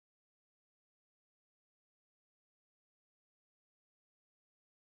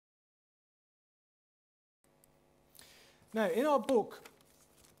Now, in our book,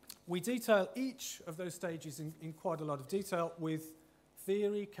 we detail each of those stages in quite a lot of detail with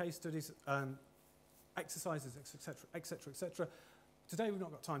theory, case studies, exercises, etc., etc., etc. Today, we've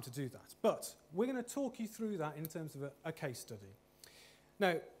not got time to do that, but we're going to talk you through that in terms of a case study.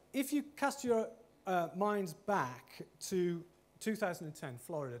 Now, if you cast your minds back to 2010,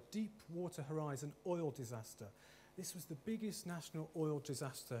 Florida, Deepwater Horizon oil disaster. This was the biggest national oil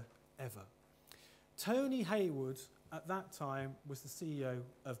disaster ever. Tony Heyward, at that time, was the CEO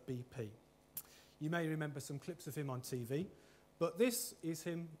of BP. You may remember some clips of him on TV, but this is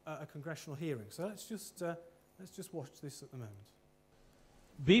him at a congressional hearing. So let's just watch this at the moment.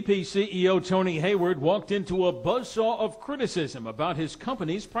 BP CEO Tony Heyward walked into a buzzsaw of criticism about his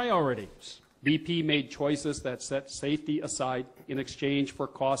company's priorities. BP made choices that set safety aside in exchange for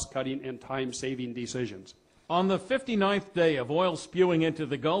cost-cutting and time-saving decisions. On the 59th day of oil spewing into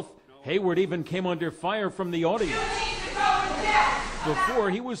the Gulf, Heyward even came under fire from the audience before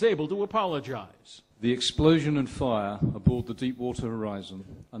he was able to apologize. The explosion and fire aboard the Deepwater Horizon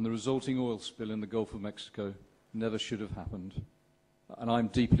and the resulting oil spill in the Gulf of Mexico never should have happened. And I'm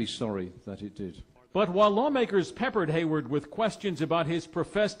deeply sorry that it did. But while lawmakers peppered Heyward with questions about his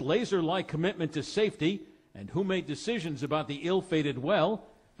professed laser-like commitment to safety and who made decisions about the ill-fated well,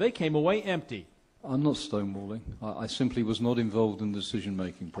 they came away empty. I'm not stonewalling. I simply was not involved in the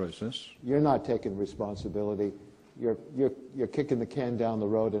decision-making process. You're not taking responsibility. You're kicking the can down the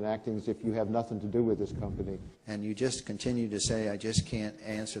road and acting as if you have nothing to do with this company. And you just continue to say, I just can't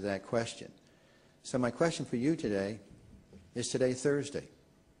answer that question. So my question for you today, is today Thursday?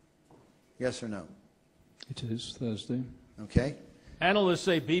 Yes or no? It is Thursday. Okay. Analysts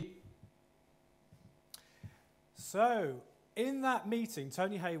say BP. So, in that meeting,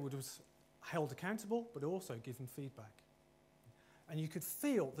 Tony Heyward was held accountable, but also given feedback. And you could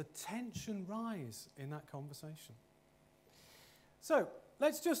feel the tension rise in that conversation. So,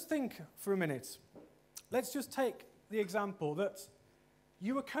 let's just think for a minute. Let's just take the example that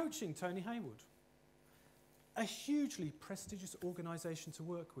you were coaching Tony Heyward, a hugely prestigious organization to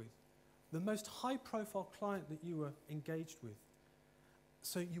work with, the most high-profile client that you were engaged with.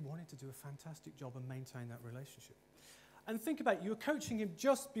 So you wanted to do a fantastic job and maintain that relationship. And think about it, you were coaching him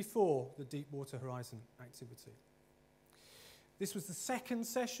just before the Deepwater Horizon activity. This was the second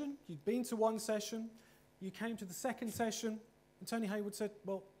session. You'd been to one session. You came to the second session, and Tony Heyward said,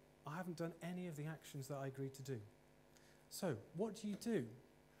 well, I haven't done any of the actions that I agreed to do. So what do you do?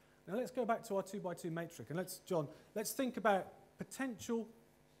 Now let's go back to our 2x2 matrix, and let's think about potential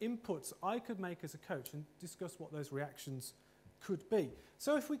inputs I could make as a coach and discuss what those reactions could be.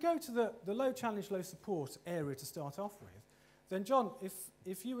 So if we go to the low challenge, low support area to start off with, then John,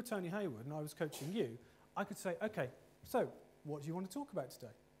 if you were Tony Heyward and I was coaching you, I could say, okay, so what do you want to talk about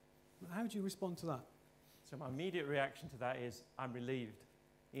today? How do you respond to that? So my immediate reaction to that is, I'm relieved.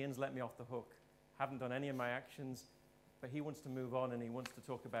 Ian's let me off the hook. Haven't done any of my actions, but he wants to move on and he wants to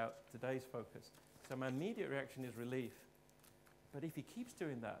talk about today's focus. So my immediate reaction is relief. But if he keeps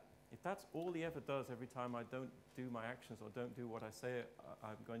doing that, if that's all he ever does every time I don't do my actions or don't do what I say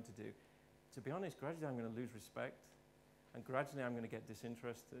I'm going to do, to be honest, gradually I'm going to lose respect, and gradually I'm going to get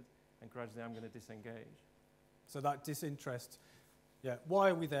disinterested, and gradually I'm going to disengage. So that disinterest, yeah, why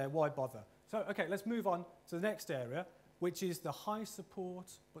are we there? Why bother? So, okay, let's move on to the next area, which is the high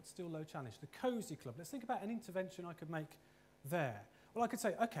support but still low challenge, the cozy club. Let's think about an intervention I could make there. Well, I could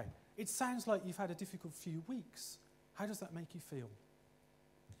say, okay, it sounds like you've had a difficult few weeks. How does that make you feel?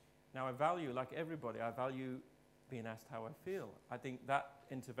 Now, I value, like everybody, I value being asked how I feel. I think that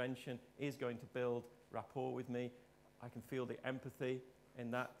intervention is going to build rapport with me. I can feel the empathy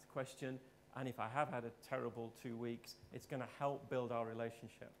in that question. And if I have had a terrible 2 weeks, it's going to help build our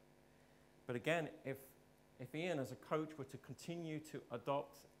relationship. But again, if Ian, as a coach, were to continue to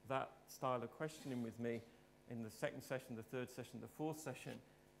adopt that style of questioning with me in the second session, the third session, the fourth session,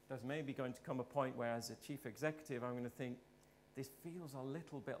 there's maybe going to come a point where, as a chief executive, I'm going to think, this feels a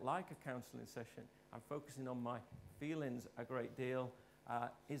little bit like a counseling session. I'm focusing on my feelings a great deal.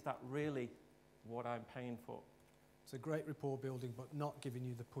 Is that really what I'm paying for? It's a great rapport building, but not giving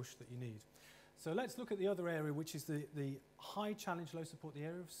you the push that you need. So let's look at the other area, which is the high challenge, low support, the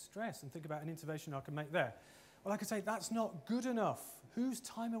area of stress, and think about an intervention I can make there. Well, I could say that's not good enough. Whose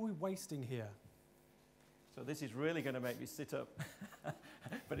time are we wasting here? So this is really going to make me sit up,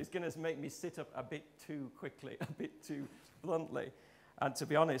 but it's going to make me sit up a bit too quickly, a bit too bluntly. And to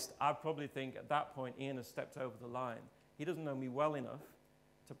be honest, I probably think at that point Ian has stepped over the line. He doesn't know me well enough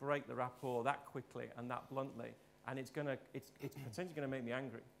to break the rapport that quickly and that bluntly, and it's potentially going to make me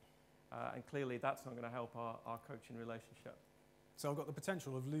angry. And clearly that's not going to help our coaching relationship. So I've got the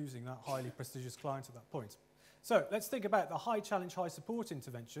potential of losing that highly prestigious client at that point. So let's think about the high challenge, high support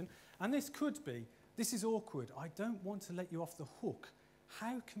intervention. And this could be, this is awkward. I don't want to let you off the hook.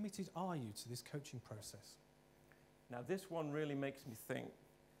 How committed are you to this coaching process? Now, this one really makes me think.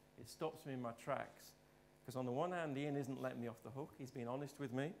 It stops me in my tracks. Because on the one hand, Ian isn't letting me off the hook. He's been honest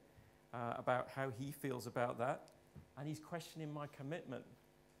with me about how he feels about that. And he's questioning my commitment.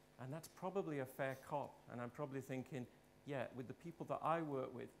 And that's probably a fair cop. And I'm probably thinking, yeah, with the people that I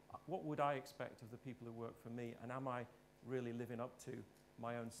work with, what would I expect of the people who work for me? And am I really living up to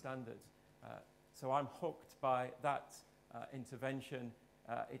my own standards? So I'm hooked by that intervention.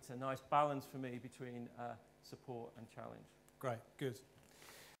 It's a nice balance for me between support and challenge. Great, good.